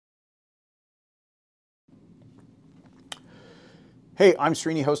Hey, I'm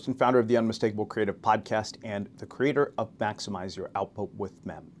Srini, host and founder of the Unmistakable Creative Podcast and the creator of Maximize Your Output with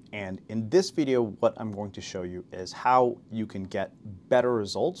Mem. And in this video, what I'm going to show you is how you can get better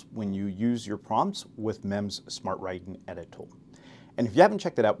results when you use your prompts with Mem's Smart Write and Edit tool. And if you haven't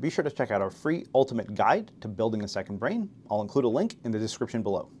checked it out, be sure to check out our free ultimate guide to building a second brain. I'll include a link in the description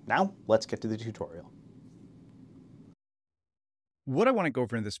below. Now, let's get to the tutorial. What I want to go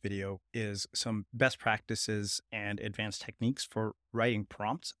over in this video is some best practices and advanced techniques for writing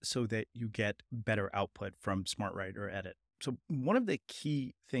prompts so that you get better output from Smart Write or Edit. So one of the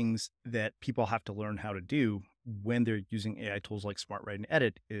key things that people have to learn how to do when they're using AI tools like Smart Write and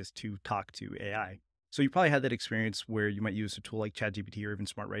Edit is to talk to AI. So you probably had that experience where you might use a tool like ChatGPT or even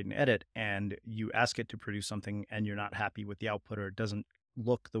Smart Write and Edit, and you ask it to produce something and you're not happy with the output or it doesn't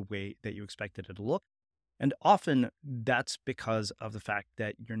look the way that you expected it to look. And often that's because of the fact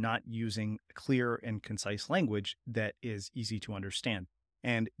that you're not using clear and concise language that is easy to understand.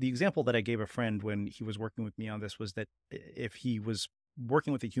 And the example that I gave a friend when he was working with me on this was that if he was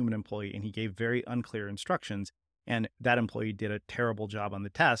working with a human employee and he gave very unclear instructions and that employee did a terrible job on the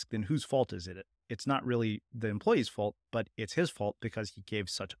task, then whose fault is it? It's not really the employee's fault, but it's his fault because he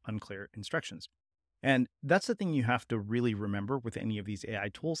gave such unclear instructions. And that's the thing you have to really remember with any of these AI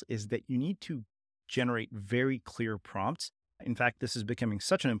tools is that you need to generate very clear prompts. In fact, this is becoming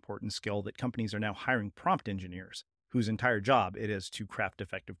such an important skill that companies are now hiring prompt engineers whose entire job it is to craft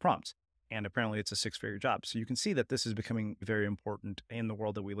effective prompts. And apparently it's a six-figure job. So you can see that this is becoming very important in the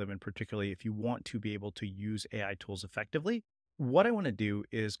world that we live in, particularly if you want to be able to use AI tools effectively. What I want to do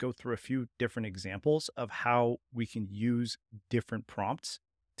is go through a few different examples of how we can use different prompts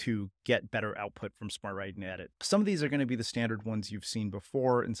to get better output from Smart Write and Edit. Some of these are going to be the standard ones you've seen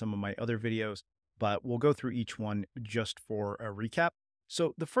before in some of my other videos, but we'll go through each one just for a recap.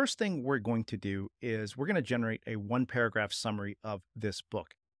 So the first thing we're going to do is we're going to generate a one-paragraph summary of this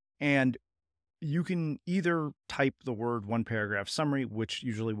book. And you can either type the word one-paragraph summary, which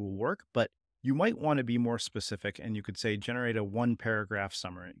usually will work, but you might want to be more specific and you could say generate a one-paragraph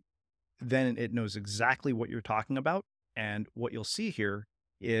summary. Then it knows exactly what you're talking about. And what you'll see here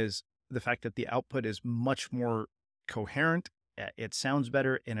is the fact that the output is much more coherent. It sounds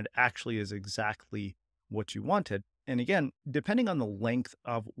better, and it actually is exactly what you wanted. And again, depending on the length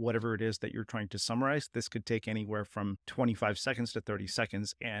of whatever it is that you're trying to summarize, this could take anywhere from 25 seconds to 30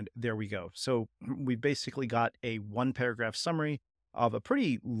 seconds. And there we go. So we've basically got a one-paragraph summary of a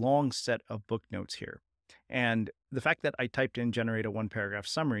pretty long set of book notes here. And the fact that I typed in generate a one-paragraph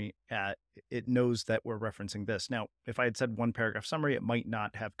summary, it knows that we're referencing this. Now, if I had said one-paragraph summary, it might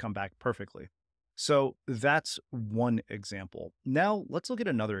not have come back perfectly. So that's one example. Now let's look at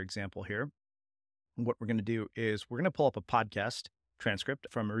another example here. What we're going to do is we're going to pull up a podcast transcript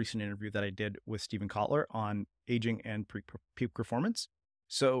from a recent interview that I did with Stephen Kotler on aging and peak performance.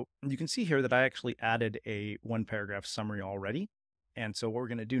 So you can see here that I actually added a one-paragraph summary already. And so what we're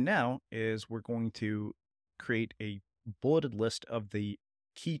going to do now is we're going to create a bulleted list of the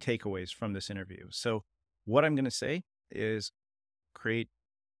key takeaways from this interview. So what I'm going to say is create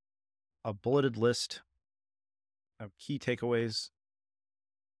a bulleted list of key takeaways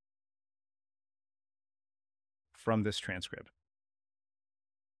from this transcript.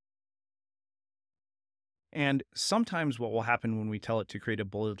 And sometimes what will happen when we tell it to create a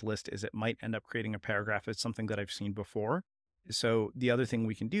bulleted list is it might end up creating a paragraph. It's something that I've seen before. So the other thing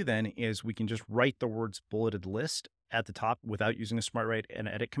we can do then is we can just write the words bulleted list at the top without using a Smart Write and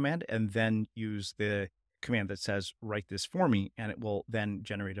Edit command, and then use the command that says write this for me, and it will then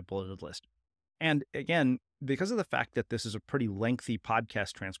generate a bulleted list. And again, because of the fact that this is a pretty lengthy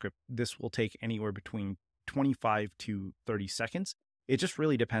podcast transcript, this will take anywhere between 25 to 30 seconds. It just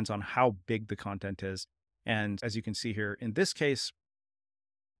really depends on how big the content is. And as you can see here, in this case,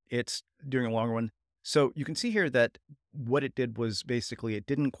 it's doing a longer one. So you can see here that what it did was basically it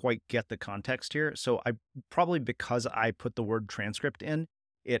didn't quite get the context here. So because I put the word transcript in,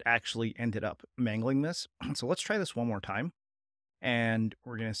 it actually ended up mangling this. So let's try this one more time. And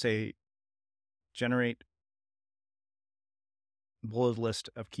we're going to say generate bullet list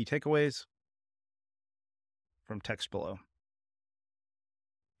of key takeaways from text below.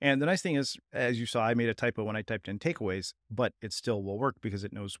 And the nice thing is, as you saw, I made a typo when I typed in takeaways, but it still will work because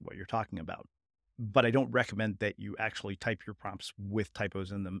it knows what you're talking about. But I don't recommend that you actually type your prompts with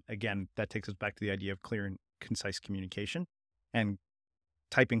typos in them. Again, that takes us back to the idea of clear and concise communication. And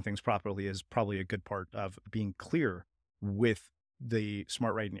typing things properly is probably a good part of being clear with the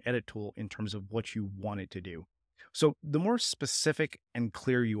Smart Write and Edit tool in terms of what you want it to do. So the more specific and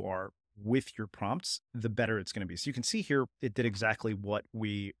clear you are with your prompts, the better it's going to be. So you can see here, it did exactly what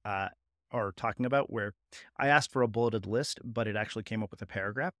we are talking about, where I asked for a bulleted list, but it actually came up with a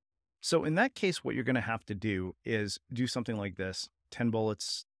paragraph. So in that case, what you're going to have to do is do something like this: 10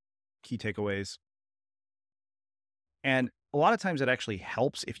 bullets, key takeaways. And a lot of times it actually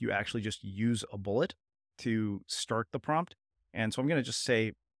helps if you actually just use a bullet to start the prompt. And so I'm going to just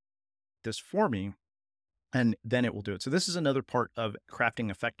say this for me, and then it will do it. So this is another part of crafting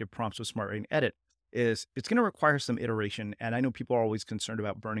effective prompts with Smart Writing Edit. Is it's going to require some iteration. And I know people are always concerned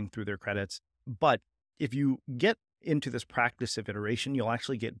about burning through their credits, but if you get into this practice of iteration, you'll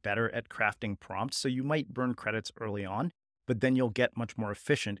actually get better at crafting prompts. So you might burn credits early on, but then you'll get much more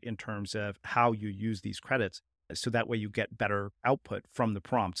efficient in terms of how you use these credits. So that way you get better output from the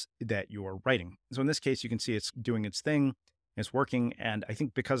prompts that you're writing. So in this case, you can see it's doing its thing. It's working. And I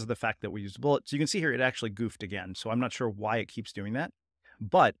think because of the fact that we used bullets, you can see here, it actually goofed again. So I'm not sure why it keeps doing that,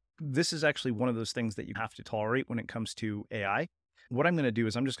 but this is actually one of those things that you have to tolerate when it comes to AI. What I'm going to do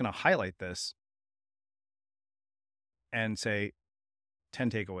is I'm just going to highlight this and say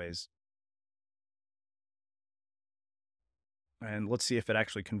 10 takeaways. And let's see if it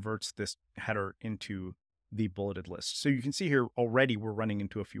actually converts this header into the bulleted list. So you can see here already we're running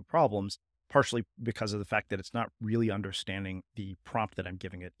into a few problems, partially because of the fact that it's not really understanding the prompt that I'm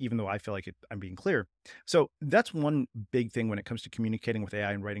giving it, even though I feel like I'm being clear. So that's one big thing when it comes to communicating with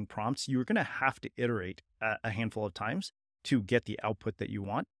AI and writing prompts. You're going to have to iterate a handful of times to get the output that you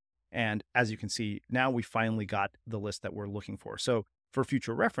want. And as you can see, now we finally got the list that we're looking for. So for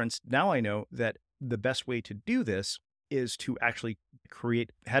future reference, now I know that the best way to do this is to actually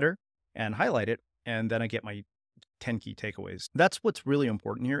create a header and highlight it, and then I get my 10 key takeaways. That's what's really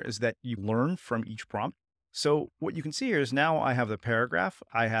important here, is that you learn from each prompt. So what you can see here is now I have the paragraph,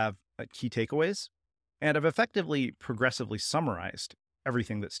 I have key takeaways, and I've effectively progressively summarized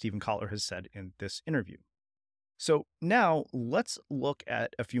everything that Stephen Kotler has said in this interview. So now let's look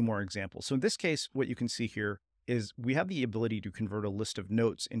at a few more examples. So in this case, what you can see here is we have the ability to convert a list of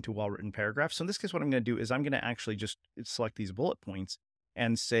notes into well-written paragraphs. So in this case, what I'm going to do is I'm going to actually just select these bullet points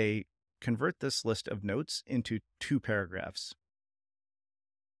and say, convert this list of notes into 2 paragraphs.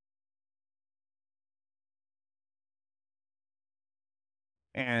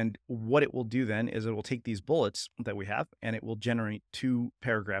 And what it will do then is it will take these bullets that we have and it will generate 2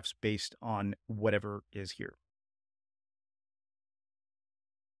 paragraphs based on whatever is here.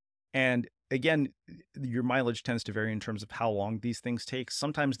 And again, your mileage tends to vary in terms of how long these things take.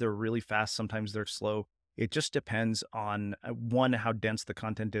 Sometimes they're really fast, sometimes they're slow. It just depends on one, how dense the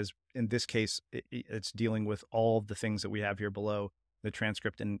content is. In this case, it's dealing with all of the things that we have here below, the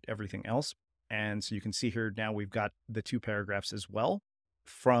transcript and everything else. And so you can see here now we've got the 2 paragraphs as well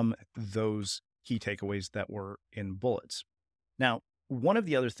from those key takeaways that were in bullets. Now, one of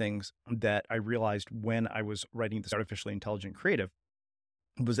the other things that I realized when I was writing this artificially intelligent creative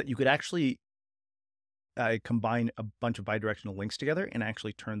was that you could actually combine a bunch of bidirectional links together and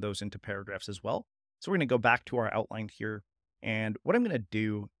actually turn those into paragraphs as well. So we're going to go back to our outline here. And what I'm going to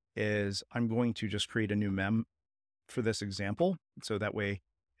do is I'm going to just create a new mem for this example. So that way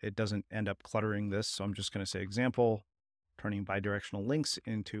it doesn't end up cluttering this. So I'm just going to say example, turning bidirectional links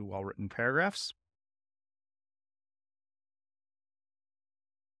into well-written paragraphs.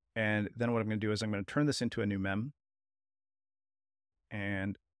 And then what I'm going to do is I'm going to turn this into a new mem.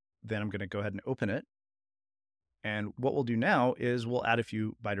 And then I'm going to go ahead and open it. And what we'll do now is we'll add a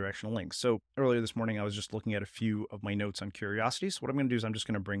few bidirectional links. So earlier this morning, I was just looking at a few of my notes on curiosity. So what I'm going to do is I'm just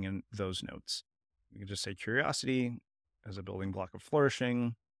going to bring in those notes. We can just say curiosity as a building block of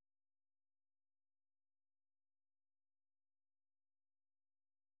flourishing.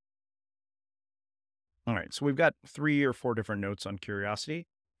 All right, so we've got 3 or 4 different notes on curiosity.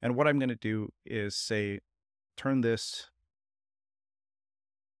 And what I'm going to do is say, turn this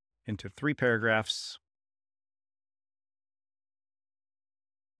into 3 paragraphs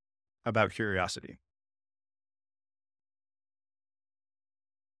about curiosity.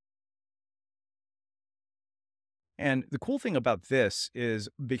 And the cool thing about this is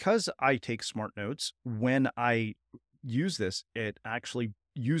because I take smart notes, when I use this, it actually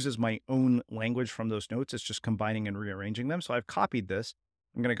uses my own language from those notes. It's just combining and rearranging them. So I've copied this.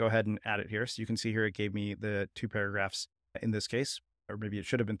 I'm going to go ahead and add it here. So you can see here, it gave me the 2 paragraphs in this case, or maybe it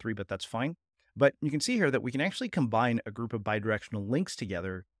should have been 3, but that's fine. But you can see here that we can actually combine a group of bidirectional links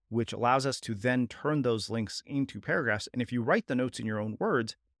together, which allows us to then turn those links into paragraphs. And if you write the notes in your own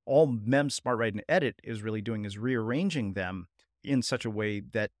words, all Mem Smart Write and Edit is really doing is rearranging them in such a way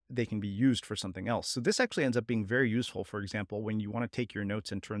that they can be used for something else. So this actually ends up being very useful, for example, when you want to take your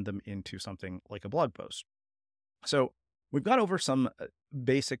notes and turn them into something like a blog post. So we've gone over some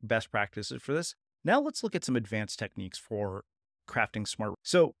basic best practices for this. Now let's look at some advanced techniques for crafting smart.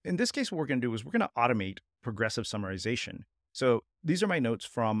 So in this case, what we're going to do is we're going to automate progressive summarization. So these are my notes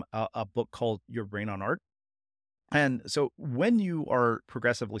from a book called Your Brain on Art. And so when you are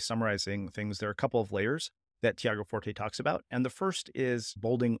progressively summarizing things, there are a couple of layers that Tiago Forte talks about. And the first is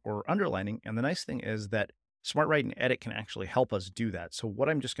bolding or underlining. And the nice thing is that Smart Write and Edit can actually help us do that. So what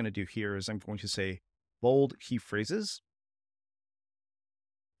I'm just going to do here is I'm going to say bold key phrases.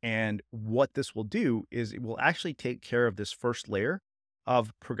 And what this will do is it will actually take care of this first layer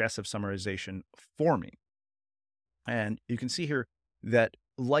of progressive summarization for me. And you can see here that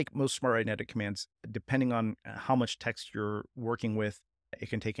like most Smart Write and Edit commands, depending on how much text you're working with, it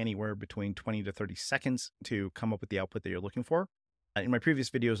can take anywhere between 20 to 30 seconds to come up with the output that you're looking for. In my previous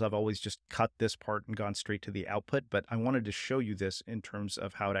videos, I've always just cut this part and gone straight to the output, but I wanted to show you this in terms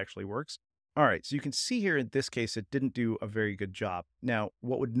of how it actually works. All right, so you can see here in this case, it didn't do a very good job. Now,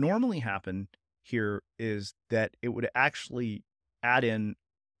 what would normally happen here is that it would actually add in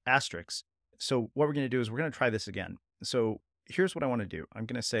asterisks. So what we're going to do is we're going to try this again. So here's what I want to do. I'm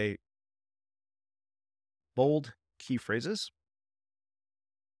going to say bold key phrases.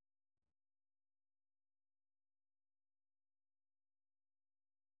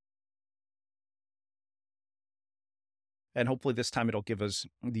 And hopefully this time it'll give us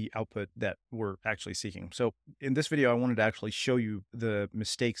the output that we're actually seeking. So in this video, I wanted to actually show you the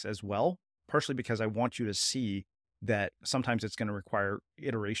mistakes as well, partially because I want you to see that sometimes it's going to require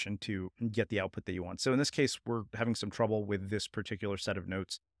iteration to get the output that you want. So in this case, we're having some trouble with this particular set of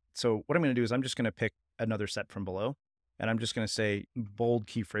notes. So what I'm going to do is I'm just going to pick another set from below, and I'm just going to say bold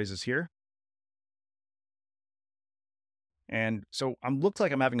key phrases here. And so looks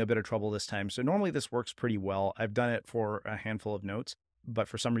like I'm having a bit of trouble this time. So normally this works pretty well. I've done it for a handful of notes, but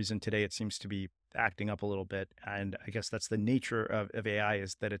for some reason today it seems to be acting up a little bit. And I guess that's the nature of AI,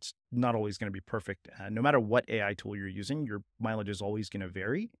 is that it's not always going to be perfect. No matter what AI tool you're using, your mileage is always going to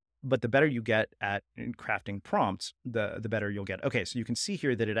vary. But the better you get at crafting prompts, the better you'll get. Okay, so you can see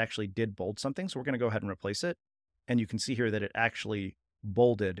here that it actually did bold something. So we're going to go ahead and replace it. And you can see here that it actually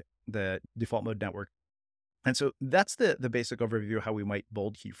bolded the default mode network. And so that's the basic overview of how we might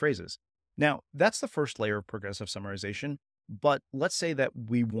bold key phrases. Now, that's the first layer of progressive summarization. But let's say that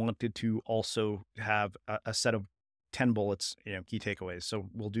we wanted to also have a set of 10 bullets, key takeaways. So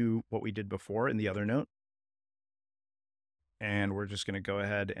we'll do what we did before in the other note. And we're just going to go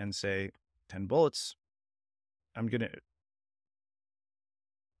ahead and say 10 bullets. I'm going to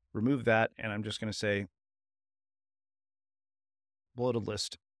remove that. And I'm just going to say bulleted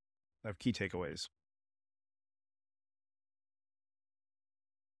list of key takeaways.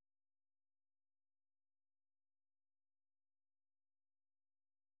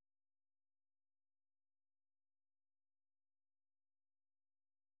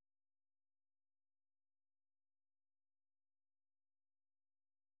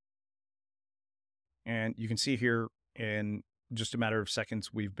 And you can see here in just a matter of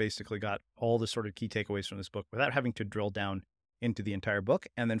seconds, we've basically got all the sort of key takeaways from this book without having to drill down into the entire book.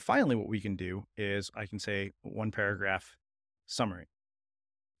 And then finally, what we can do is I can say 1 paragraph summary.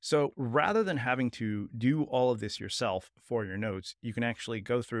 So rather than having to do all of this yourself for your notes, you can actually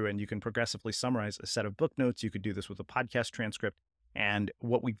go through and you can progressively summarize a set of book notes. You could do this with a podcast transcript. And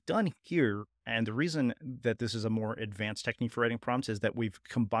what we've done here, and the reason that this is a more advanced technique for writing prompts, is that we've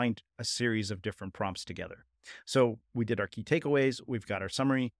combined a series of different prompts together. So we did our key takeaways, we've got our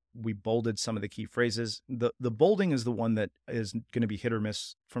summary, we bolded some of the key phrases. The bolding is the one that is going to be hit or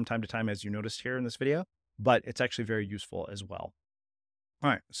miss from time to time, as you noticed here in this video, but it's actually very useful as well.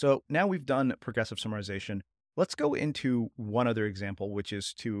 All right, so now we've done progressive summarization. Let's go into one other example, which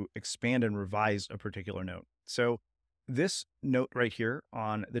is to expand and revise a particular note. So this note right here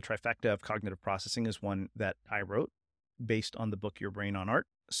on the trifecta of cognitive processing is one that I wrote based on the book Your Brain on Art.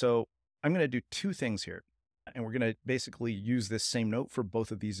 So I'm going to do 2 things here, and we're going to basically use this same note for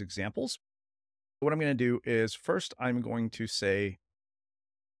both of these examples. What I'm going to do is first, I'm going to say,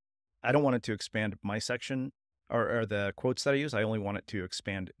 I don't want it to expand my section or the quotes that I use. I only want it to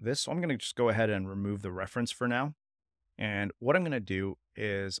expand this. So I'm going to just go ahead and remove the reference for now. And what I'm going to do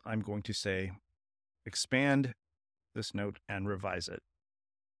is I'm going to say, expand this note and revise it.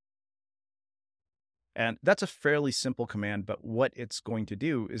 And that's a fairly simple command, but what it's going to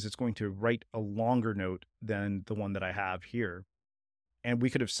do is it's going to write a longer note than the one that I have here. And we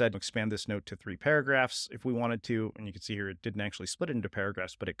could have said expand this note to 3 paragraphs if we wanted to. And you can see here, it didn't actually split it into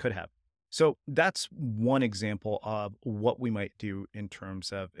paragraphs, but it could have. So that's one example of what we might do in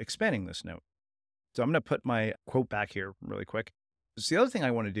terms of expanding this note. So I'm going to put my quote back here really quick. So the other thing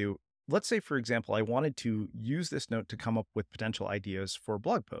I want to do, let's say, for example, I wanted to use this note to come up with potential ideas for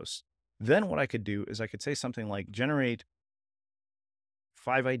blog posts. Then what I could do is I could say something like generate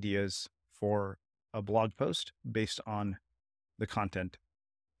 5 ideas for a blog post based on the content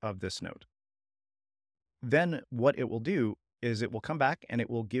of this note. Then what it will do is it will come back and it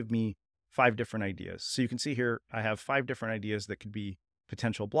will give me 5 different ideas. So you can see here, I have 5 different ideas that could be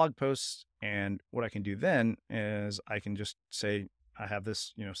potential blog posts. And what I can do then is I can just say, I have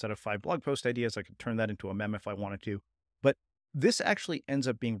this, set of 5 blog post ideas. I could turn that into a mem if I wanted to. But this actually ends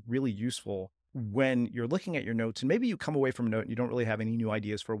up being really useful when you're looking at your notes and maybe you come away from a note and you don't really have any new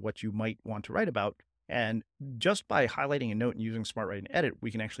ideas for what you might want to write about. And just by highlighting a note and using Smart Write and Edit,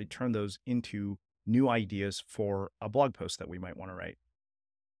 we can actually turn those into new ideas for a blog post that we might want to write.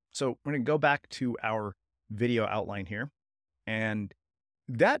 So we're going to go back to our video outline here. And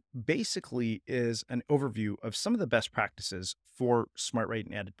that basically is an overview of some of the best practices for Smart Write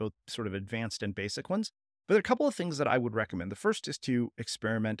and Edit, both sort of advanced and basic ones. But there are a couple of things that I would recommend. The first is to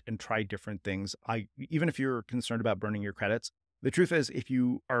experiment and try different things. Even if you're concerned about burning your credits, the truth is if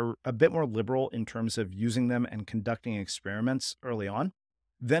you are a bit more liberal in terms of using them and conducting experiments early on,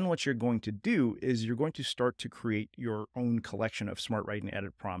 then what you're going to do is you're going to start to create your own collection of Smart Write and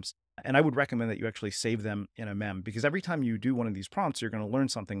Edit prompts. And I would recommend that you actually save them in a mem, because every time you do one of these prompts, you're going to learn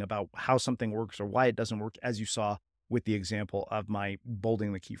something about how something works or why it doesn't work. As you saw with the example of my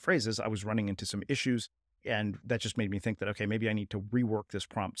bolding the key phrases, I was running into some issues, and that just made me think that, okay, maybe I need to rework this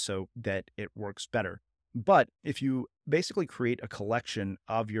prompt so that it works better. But if you basically create a collection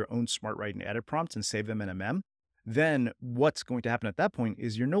of your own Smart Write and Edit prompts and save them in a mem, then what's going to happen at that point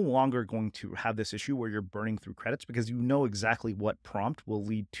is you're no longer going to have this issue where you're burning through credits, because you know exactly what prompt will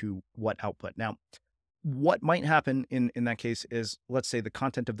lead to what output. Now, what might happen in that case is, let's say the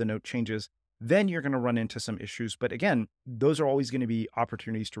content of the note changes, then you're going to run into some issues. But again, those are always going to be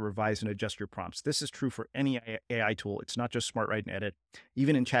opportunities to revise and adjust your prompts. This is true for any AI tool. It's not just Smart Write and Edit.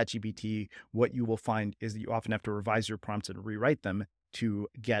 Even in ChatGPT, what you will find is that you often have to revise your prompts and rewrite them to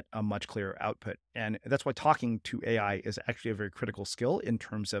get a much clearer output. And that's why talking to AI is actually a very critical skill in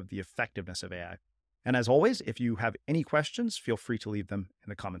terms of the effectiveness of AI. And as always, if you have any questions, feel free to leave them in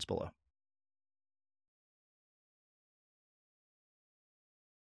the comments below.